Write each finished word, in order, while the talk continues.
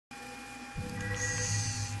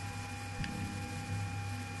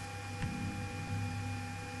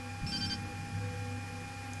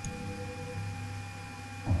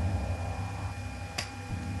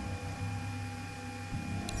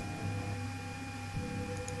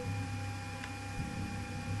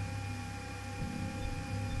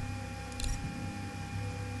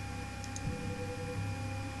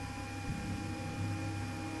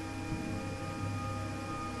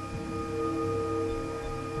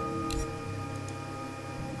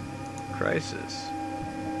crisis.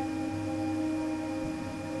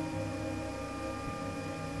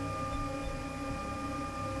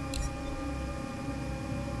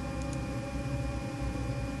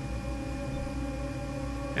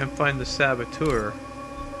 And find the saboteur.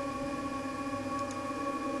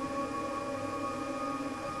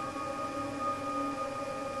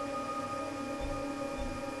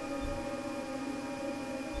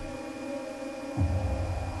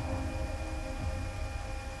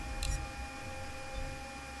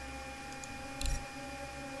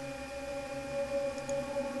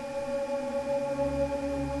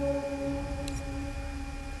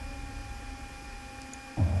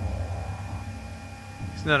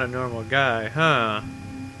 He's not a normal guy, huh?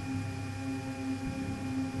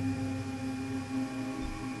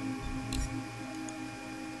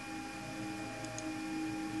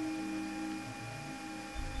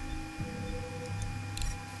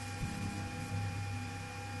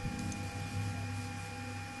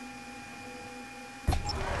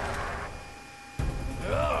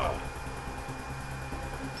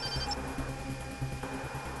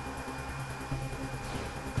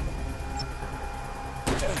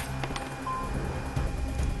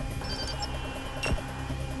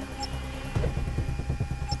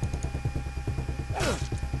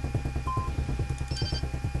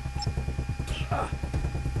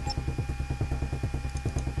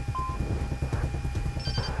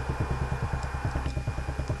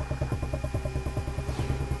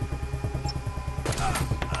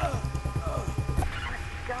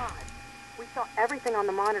 Everything on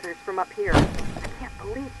the monitors from up here. I can't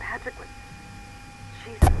believe Patrick was...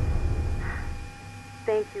 Jesus.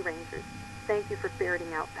 Thank you, Rangers. Thank you for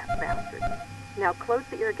ferreting out that bastard. Now close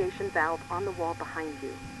the irrigation valve on the wall behind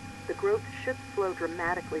you. The growth should slow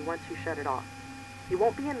dramatically once you shut it off. You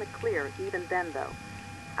won't be in the clear even then, though.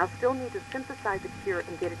 I'll still need to synthesize a cure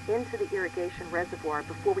and get it into the irrigation reservoir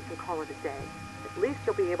before we can call it a day. At least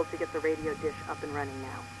you'll be able to get the radio dish up and running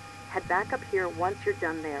now. Head back up here once you're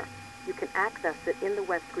done there. You can access it in the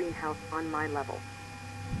west greenhouse on my level.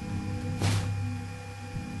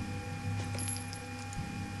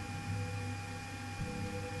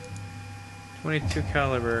 22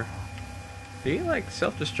 caliber. Did he like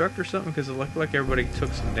self-destruct or something? Because it looked like everybody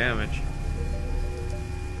took some damage.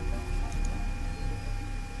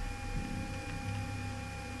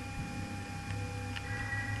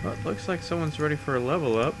 Well, it looks like someone's ready for a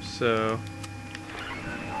level up, so...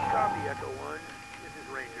 Copy, Echo 1. This is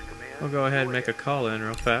Ranger Command. We'll go ahead and make a call in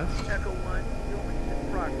real fast. Echo 1, you'll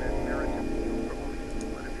receive progress merits of field promotion to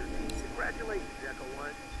one of your team. Congratulations, Echo 1.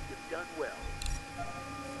 You've done well.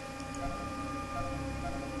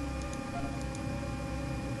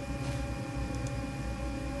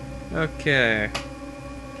 Okay.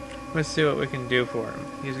 Let's see what we can do for him.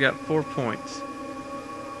 He's got 4 points.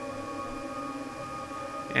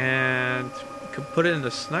 And we could put it in the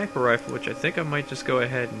sniper rifle, which I think I might just go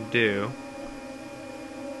ahead and do.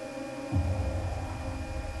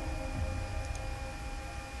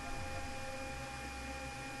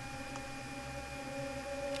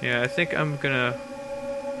 Yeah, I think I'm gonna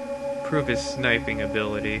improve his sniping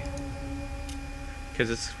ability, because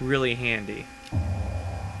it's really handy.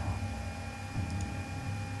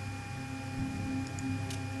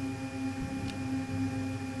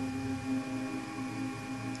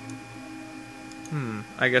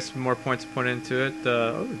 I guess more points put into it.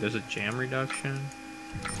 Oh, there's a jam reduction.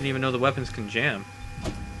 Didn't even know the weapons can jam.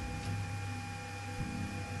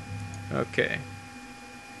 Okay.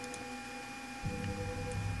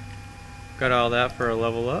 Got all that for a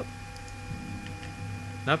level up.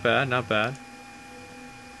 Not bad, not bad.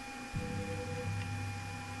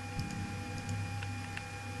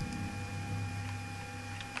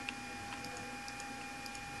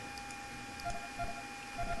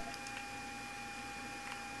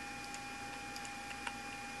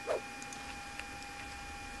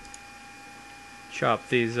 Chop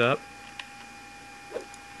these up.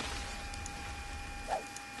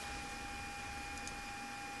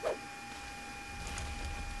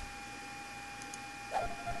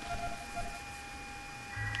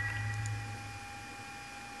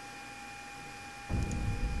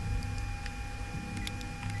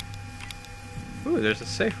 Ooh, there's a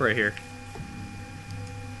safe right here.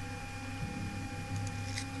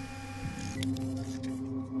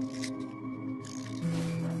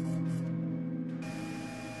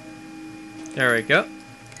 There we go.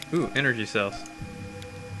 Ooh, energy cells.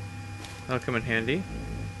 That'll come in handy.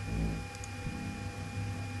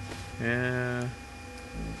 Yeah.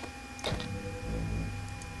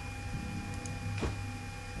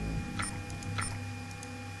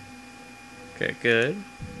 Okay, good.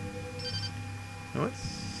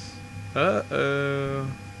 Uh-oh.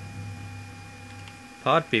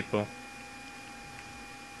 Pod people.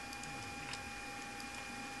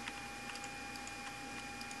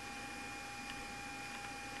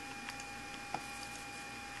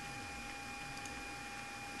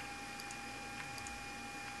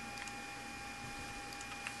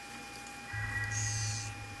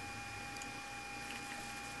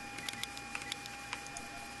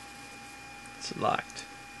 It's locked.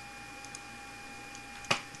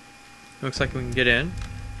 Looks like we can get in.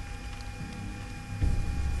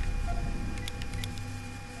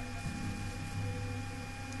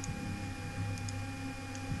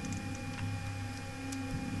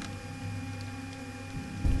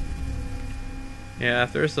 Yeah,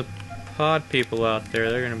 if there's the pod people out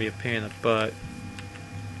there, they're gonna be a pain in the butt.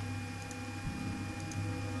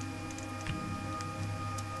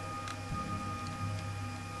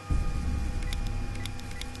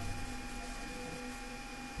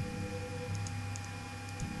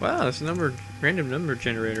 Wow, this random number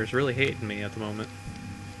generator is really hating me at the moment.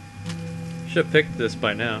 Should have picked this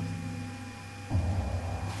by now.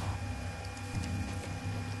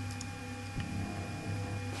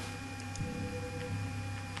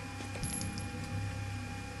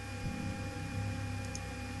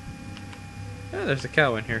 Oh, there's a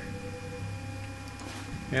cow in here.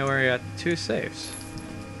 Yeah, we're at 2 safes.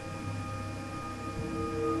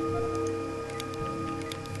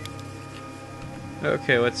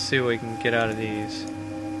 Okay, let's see what we can get out of these.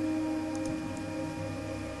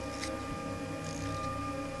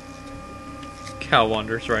 Cow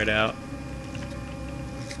wanders right out.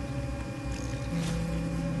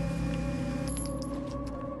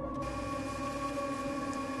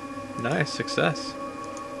 Nice, success.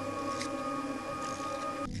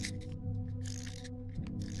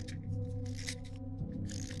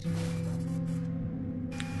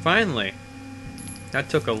 Finally! That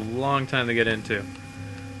took a long time to get into.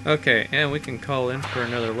 Okay, and we can call in for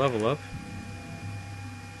another level up.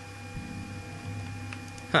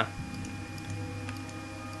 Huh.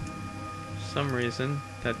 For some reason,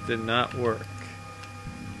 that did not work.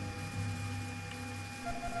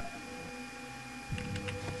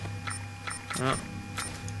 Oh.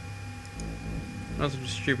 I'll also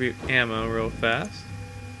distribute ammo real fast.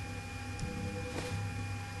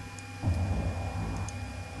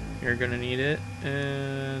 You're gonna need it,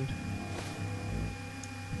 and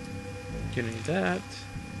gonna need that.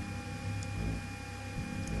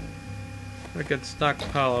 A good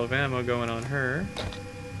stockpile of ammo going on her.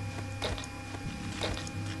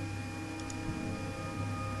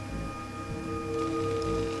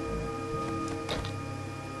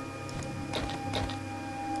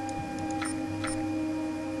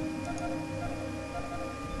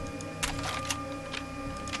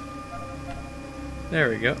 There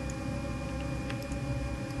we go.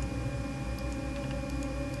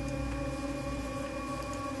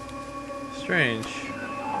 Strange.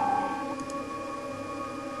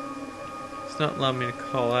 It's not allowing me to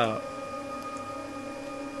call out.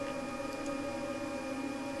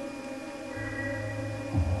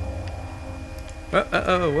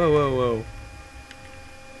 Oh, whoa.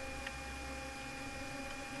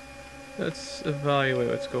 Let's evaluate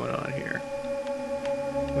what's going on here.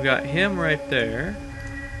 We got him right there.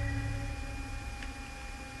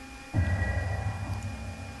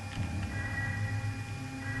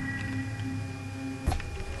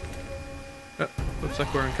 Oh, looks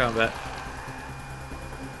like we're in combat.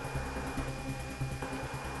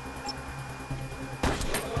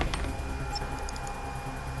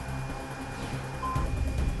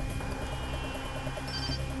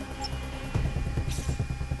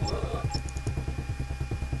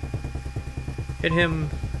 Hit him.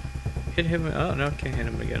 Hit him. Oh, no, can't hit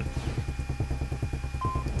him again.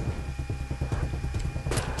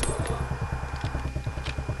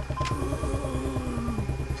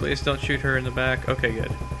 Please don't shoot her in the back. Okay,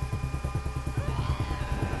 good.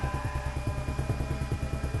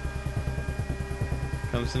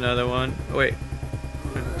 Comes another one. Oh, wait.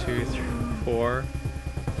 1, 2, 3, 4.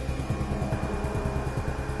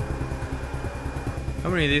 How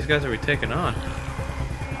many of these guys are we taking on?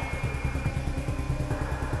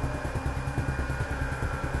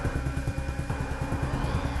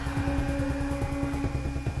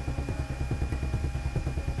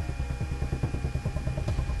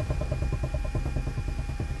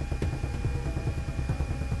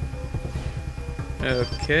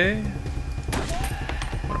 Okay.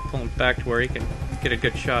 I want to pull him back to where he can get a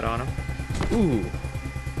good shot on him. Ooh.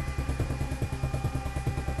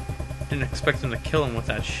 Didn't expect him to kill him with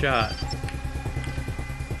that shot.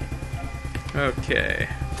 Okay.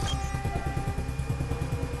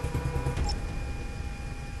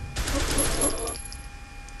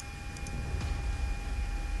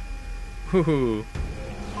 Woohoo!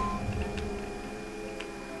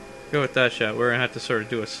 Go with that shot. We're gonna have to sort of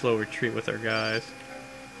do a slow retreat with our guys.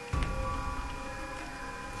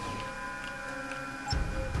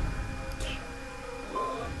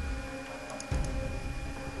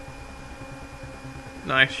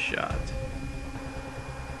 Nice shot.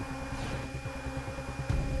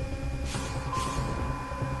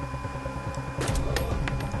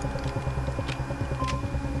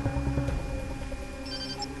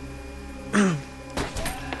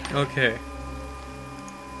 Okay.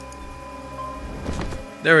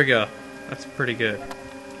 There we go. That's pretty good.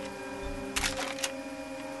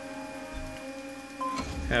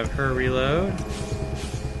 Have her reload.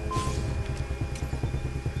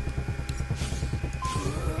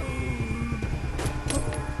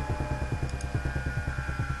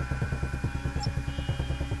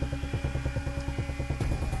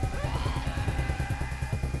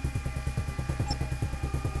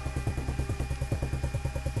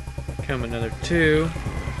 Come another 2.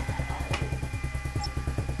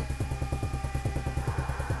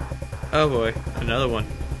 Oh boy, another one.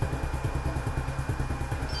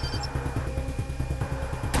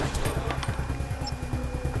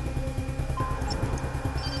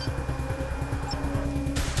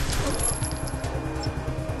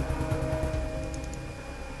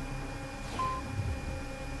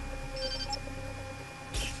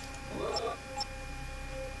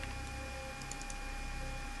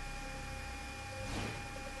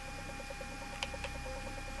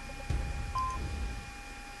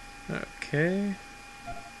 Okay.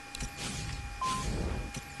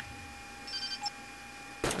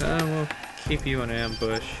 We'll keep you in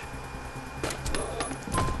ambush.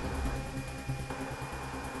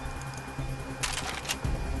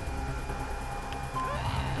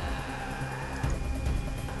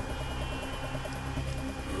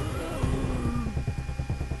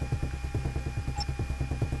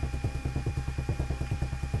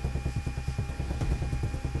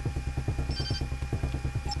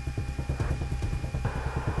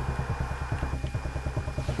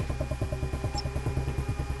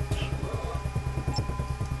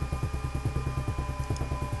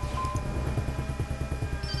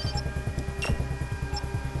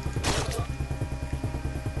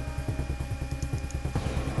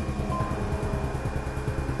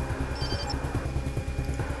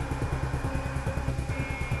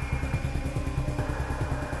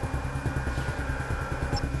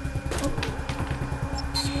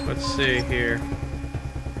 Let's see here.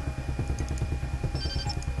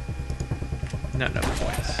 Not enough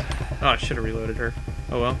points. Oh, I should have reloaded her.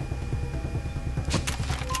 Oh well.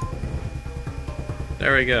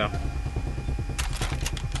 There we go.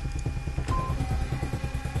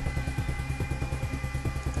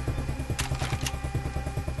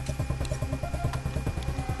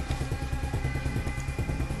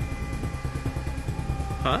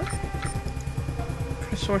 Huh? I could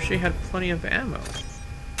have swore she had plenty of ammo.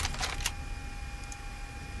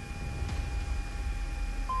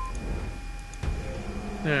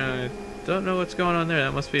 I don't know what's going on there.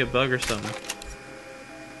 That must be a bug or something.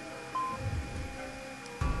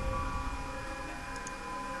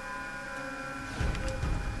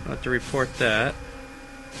 I'll have to report that.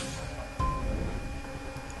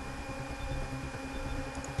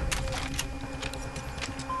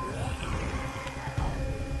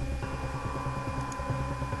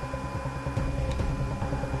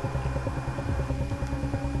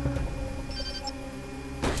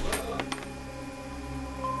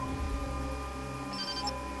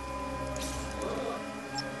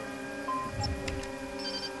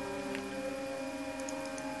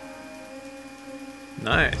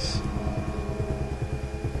 Nice.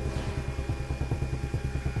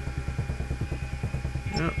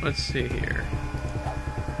 Oh, let's see here.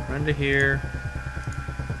 Run to here.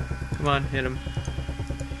 Come on, hit him.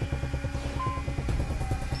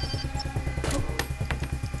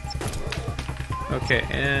 Okay,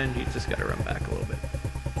 and you just gotta run back a little bit.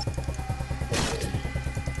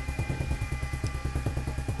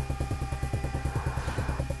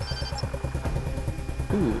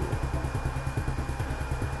 Ooh.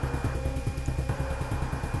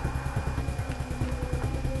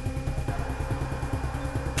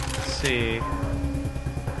 See.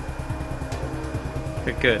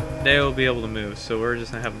 Okay, good. They will be able to move, so we're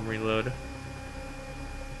just gonna have them reload.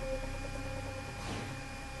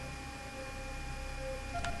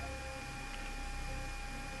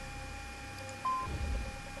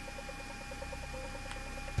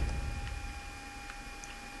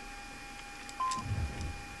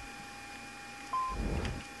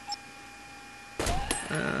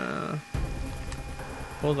 Copy.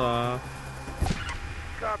 Hold off.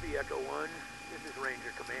 Copy, Echo 1. This is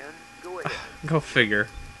Ranger Command. Go ahead. Go figure.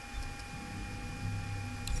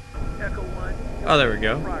 Echo 1. Oh, there we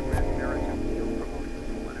go. Progress merits a field promotion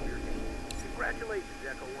to one of your team. Congratulations,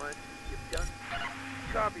 Echo 1. You've done.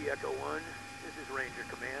 Copy, Echo 1. This is Ranger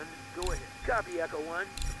Command. Go ahead. Copy, Echo 1.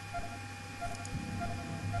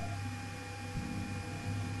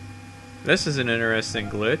 This is an interesting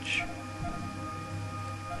glitch.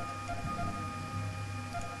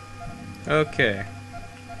 Okay.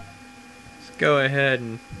 Let's go ahead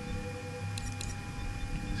and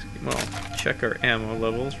well, check our ammo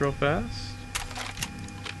levels real fast.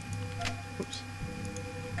 Oops.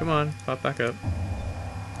 Come on, pop back up.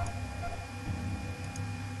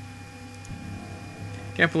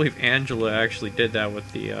 Can't believe Angela actually did that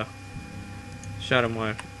with the shot him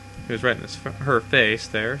while he was right in her face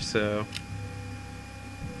there, so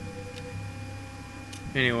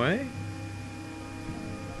anyway.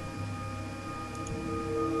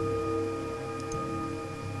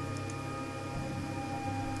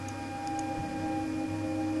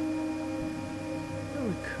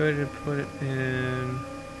 We could have put it in.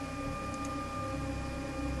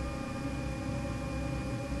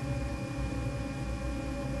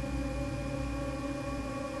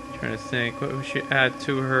 Trying to think what we should add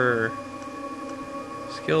to her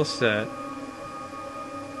skill set.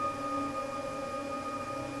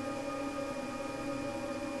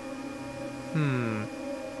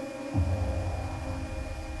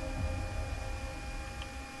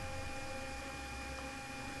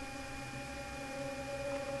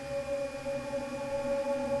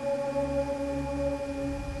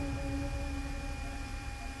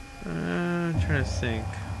 I'm trying to think.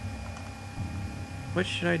 What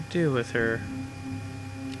should I do with her?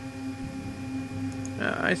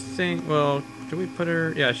 I think, well, do we put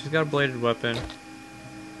her... Yeah, she's got a bladed weapon.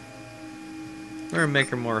 We're gonna make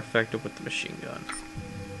her more effective with the machine gun.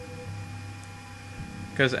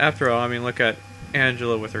 Because after all, I mean, look at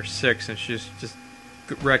Angela with her 6, and she's just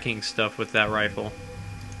wrecking stuff with that rifle.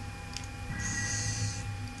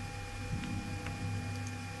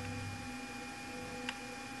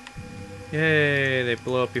 Yay, they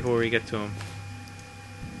blow up before we get to them.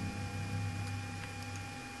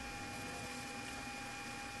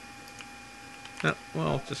 No,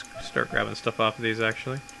 well, just start grabbing stuff off of these,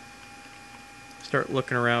 actually. Start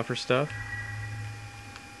looking around for stuff.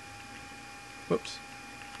 Whoops.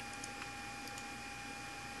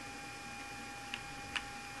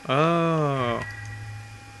 Oh.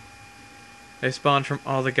 They spawned from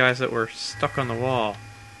all the guys that were stuck on the wall.